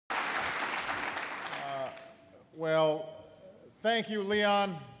Well, thank you,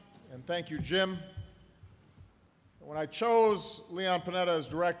 Leon, and thank you, Jim. When I chose Leon Panetta as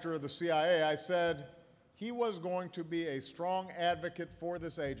director of the CIA, I said he was going to be a strong advocate for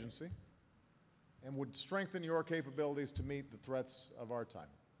this agency and would strengthen your capabilities to meet the threats of our time.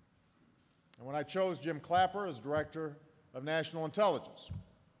 And when I chose Jim Clapper as director of national intelligence,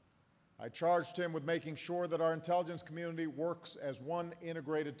 I charged him with making sure that our intelligence community works as one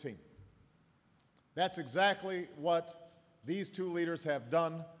integrated team. That's exactly what these two leaders have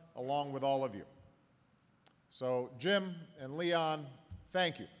done, along with all of you. So, Jim and Leon,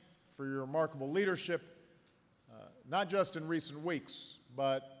 thank you for your remarkable leadership, not just in recent weeks,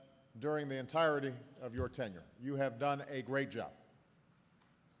 but during the entirety of your tenure. You have done a great job.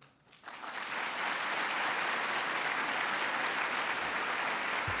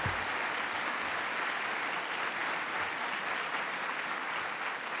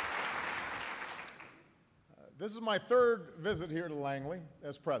 This is my third visit here to Langley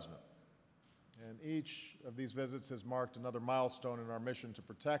as president, and each of these visits has marked another milestone in our mission to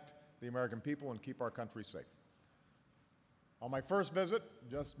protect the American people and keep our country safe. On my first visit,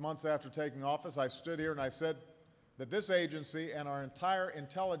 just months after taking office, I stood here and I said that this agency and our entire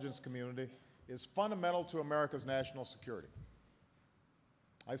intelligence community is fundamental to America's national security.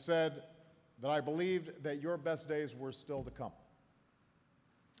 I said that I believed that your best days were still to come.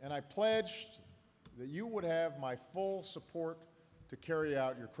 And I pledged that you would have my full support to carry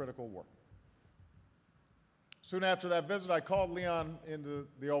out your critical work. Soon after that visit, I called Leon into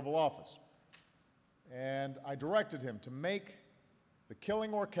the Oval Office, and I directed him to make the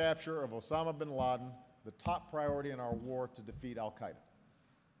killing or capture of Osama bin Laden the top priority in our war to defeat al-Qaeda.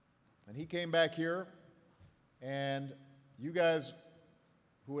 And he came back here, and you guys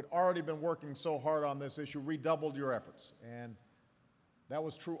who had already been working so hard on this issue redoubled your efforts, and that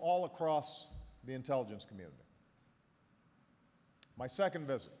was true all across the intelligence community. My second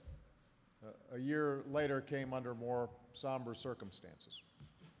visit, a year later, came under more somber circumstances.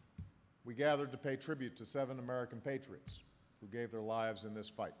 We gathered to pay tribute to 7 American patriots who gave their lives in this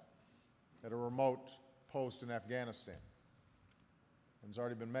fight at a remote post in Afghanistan. And as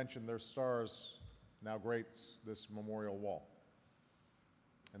already been mentioned, their stars now grace this memorial wall.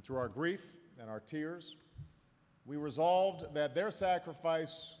 And through our grief and our tears, we resolved that their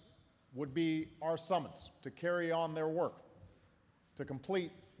sacrifice would be our summons to carry on their work, to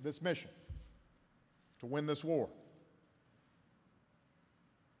complete this mission, to win this war.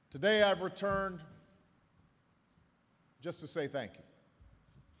 Today I've returned just to say thank you.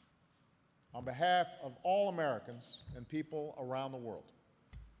 On behalf of all Americans and people around the world,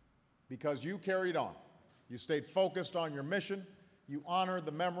 because you carried on. You stayed focused on your mission, you honored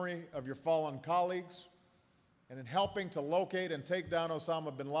the memory of your fallen colleagues, and in helping to locate and take down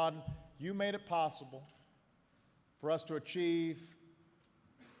Osama bin Laden, you made it possible for us to achieve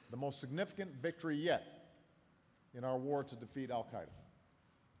the most significant victory yet in our war to defeat al-Qaeda.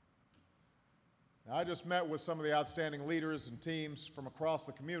 Now, I just met with some of the outstanding leaders and teams from across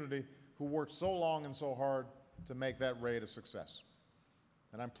the community who worked so long and so hard to make that raid a success.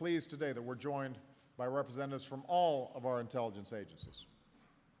 And I'm pleased today that we're joined by representatives from all of our intelligence agencies,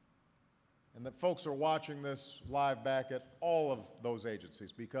 and that folks are watching this live back at all of those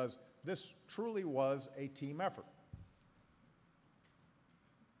agencies, because this truly was a team effort.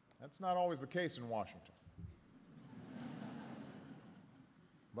 That's not always the case in Washington.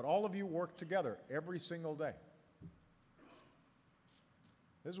 But all of you work together every single day.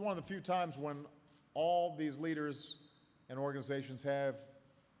 This is one of the few times when all these leaders and organizations have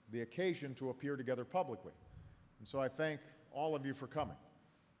the occasion to appear together publicly. And so I thank all of you for coming,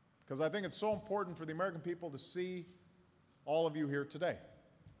 because I think it's so important for the American people to see all of you here today.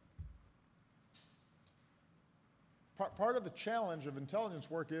 Part of the challenge of intelligence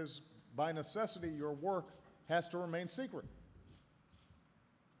work is, by necessity, your work has to remain secret.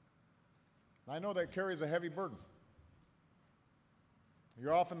 I know that carries a heavy burden.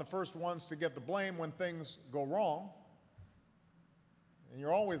 You're often the first ones to get the blame when things go wrong, and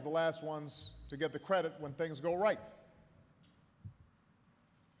you're always the last ones to get the credit when things go right.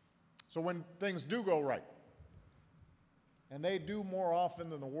 So when things do go right, and they do more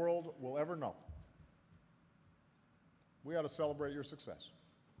often than the world will ever know, we ought to celebrate your success.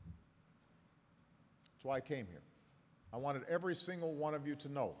 That's why I came here. I wanted every single one of you to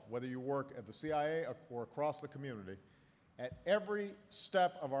know, whether you work at the CIA or across the community, at every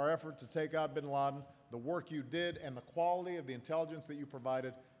step of our effort to take out bin Laden, the work you did and the quality of the intelligence that you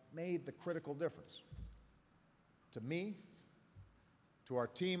provided made the critical difference. To me, to our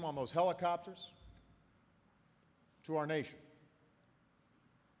team on those helicopters, to our nation.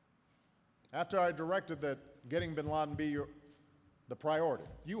 After I directed that getting bin Laden be the priority,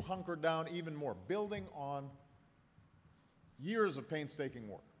 you hunkered down even more, building on years of painstaking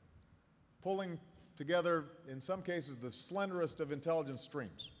work, pulling together, in some cases, the slenderest of intelligence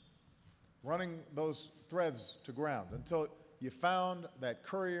streams, running those threads to ground until you found that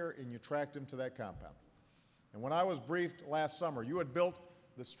courier and you tracked him to that compound. And when I was briefed last summer, you had built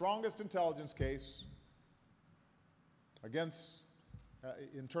the strongest intelligence case against,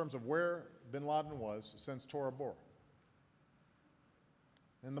 in terms of where bin Laden was since Tora Bora.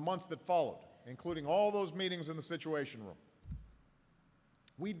 In the months that followed, including all those meetings in the Situation Room,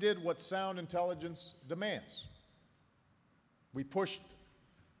 we did what sound intelligence demands. We pushed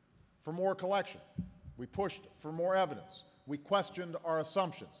for more collection. We pushed for more evidence. We questioned our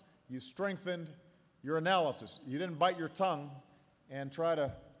assumptions. You strengthened your analysis. You didn't bite your tongue and try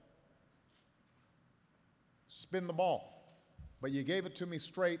to spin the ball, but you gave it to me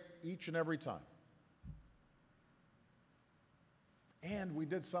straight each and every time. And we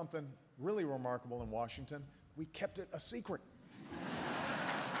did something really remarkable in Washington. We kept it a secret.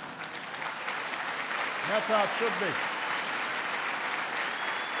 And that's how it should be.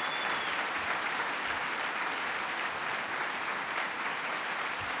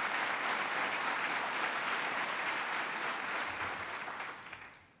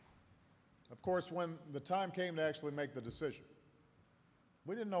 Of course, when the time came to actually make the decision,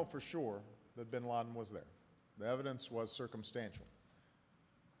 we didn't know for sure that bin Laden was there. The evidence was circumstantial.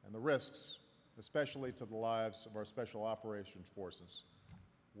 And the risks, especially to the lives of our special operations forces,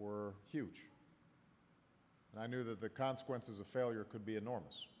 were huge. And I knew that the consequences of failure could be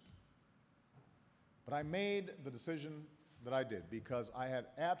enormous. But I made the decision that I did because I had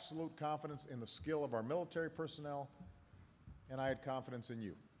absolute confidence in the skill of our military personnel, and I had confidence in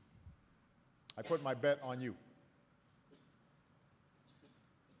you. I put my bet on you.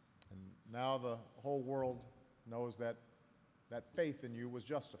 And now the whole world knows that that faith in you was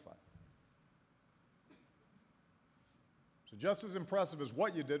justified. So just as impressive as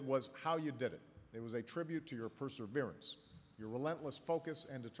what you did was how you did it. It was a tribute to your perseverance, your relentless focus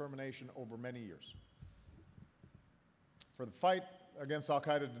and determination over many years. For the fight against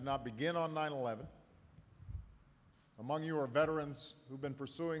al-Qaeda did not begin on 9/11. Among you are veterans who've been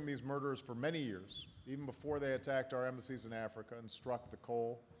pursuing these murderers for many years, even before they attacked our embassies in Africa and struck the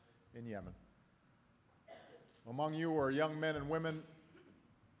coal in Yemen. Among you are young men and women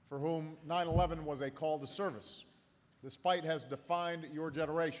for whom 9/11 was a call to service. This fight has defined your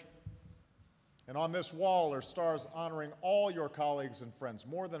generation. And on this wall are stars honoring all your colleagues and friends,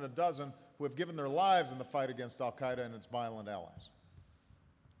 more than a dozen who have given their lives in the fight against al-Qaeda and its violent allies.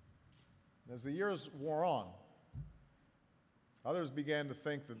 As the years wore on, others began to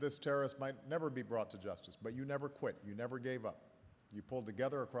think that this terrorist might never be brought to justice, but you never quit. You never gave up. You pulled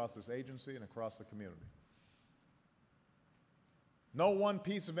together across this agency and across the community. No one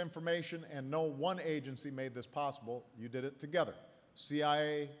piece of information and no one agency made this possible. You did it together.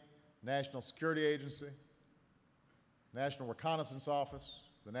 CIA, National Security Agency, National Reconnaissance Office,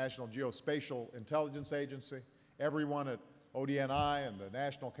 the National Geospatial Intelligence Agency, everyone at ODNI and the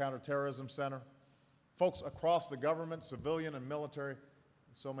National Counterterrorism Center, folks across the government, civilian and military,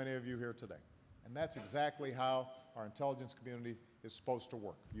 so many of you here today. And that's exactly how our intelligence community is supposed to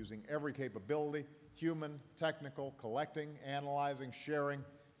work, using every capability, human, technical, collecting, analyzing, sharing,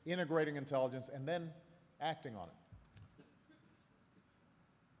 integrating intelligence, and then acting on it.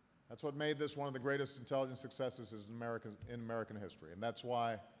 That's what made this one of the greatest intelligence successes in American history. And that's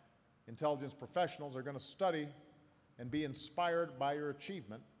why intelligence professionals are going to study and be inspired by your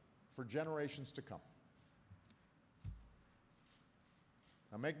achievement for generations to come.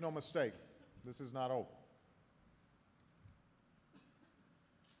 Now, make no mistake, this is not over.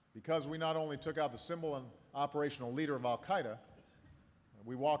 Because we not only took out the symbol and operational leader of al-Qaeda,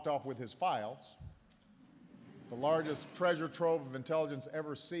 we walked off with his files, the largest treasure trove of intelligence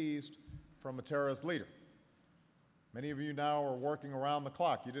ever seized from a terrorist leader. Many of you now are working around the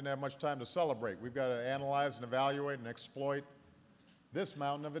clock. You didn't have much time to celebrate. We've got to analyze and evaluate and exploit this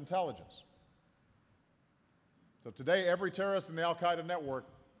mountain of intelligence. So today, every terrorist in the al-Qaeda network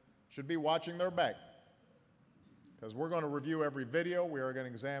should be watching their back, because we're going to review every video, we are going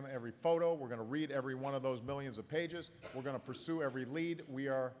to examine every photo, we're going to read every one of those millions of pages, we're going to pursue every lead, we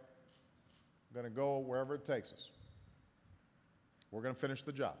are going to go wherever it takes us. We're going to finish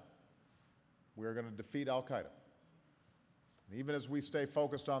the job. We are going to defeat al-Qaeda. And even as we stay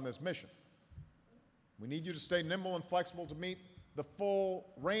focused on this mission, we need you to stay nimble and flexible to meet the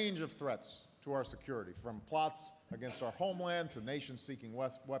full range of threats to our security, from plots against our homeland to nations seeking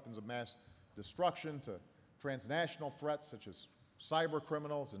weapons of mass destruction to transnational threats such as cyber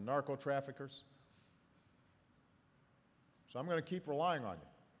criminals and narco traffickers. So I'm going to keep relying on you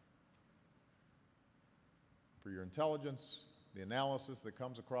for your intelligence, the analysis that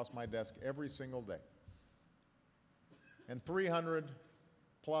comes across my desk every single day. And 300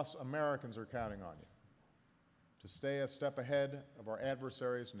 plus Americans are counting on you to stay a step ahead of our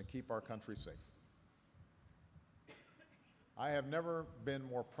adversaries and to keep our country safe. I have never been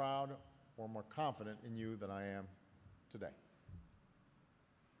more proud or more confident in you than I am today.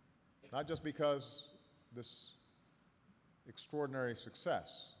 Not just because this extraordinary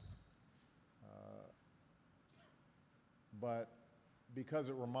success, but because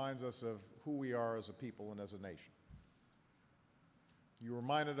it reminds us of who we are as a people and as a nation. You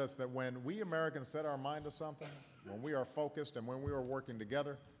reminded us that when we Americans set our mind to something, when we are focused and when we are working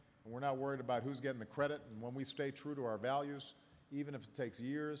together, and we're not worried about who's getting the credit, and when we stay true to our values, even if it takes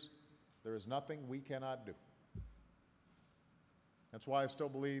years, there is nothing we cannot do. That's why I still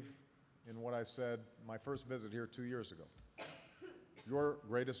believe in what I said my first visit here 2 years ago. Your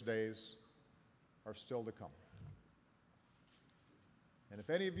greatest days are still to come. And if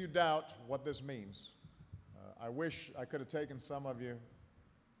any of you doubt what this means, I wish I could have taken some of you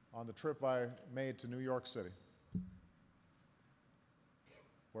on the trip I made to New York City,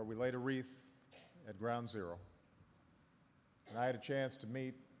 where we laid a wreath at Ground Zero. And I had a chance to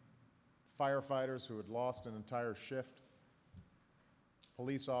meet firefighters who had lost an entire shift,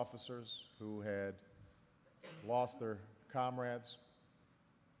 police officers who had lost their comrades,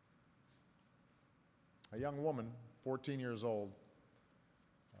 a young woman, 14 years old,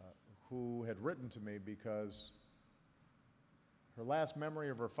 who had written to me because her last memory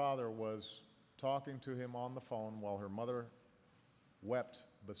of her father was talking to him on the phone while her mother wept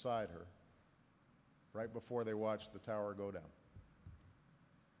beside her right before they watched the tower go down.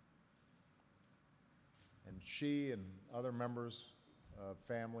 And she and other members of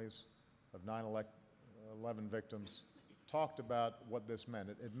families of 9/11 victims talked about what this meant.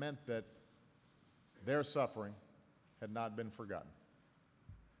 It meant that their suffering had not been forgotten,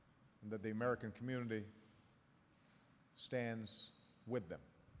 and that the American community stands with them,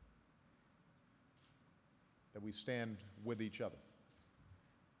 that we stand with each other.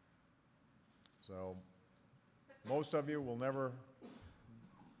 So most of you will never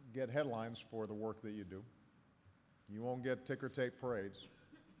get headlines for the work that you do. You won't get ticker tape parades.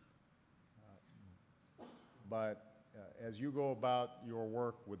 But as you go about your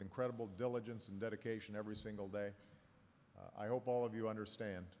work with incredible diligence and dedication every single day, I hope all of you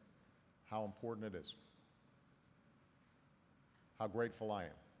understand how important it is, how grateful I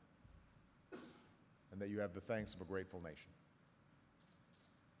am, and that you have the thanks of a grateful nation.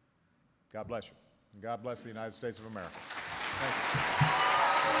 God bless you, and God bless the United States of America. Thank you.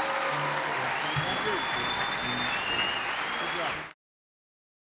 Thank you. Good job.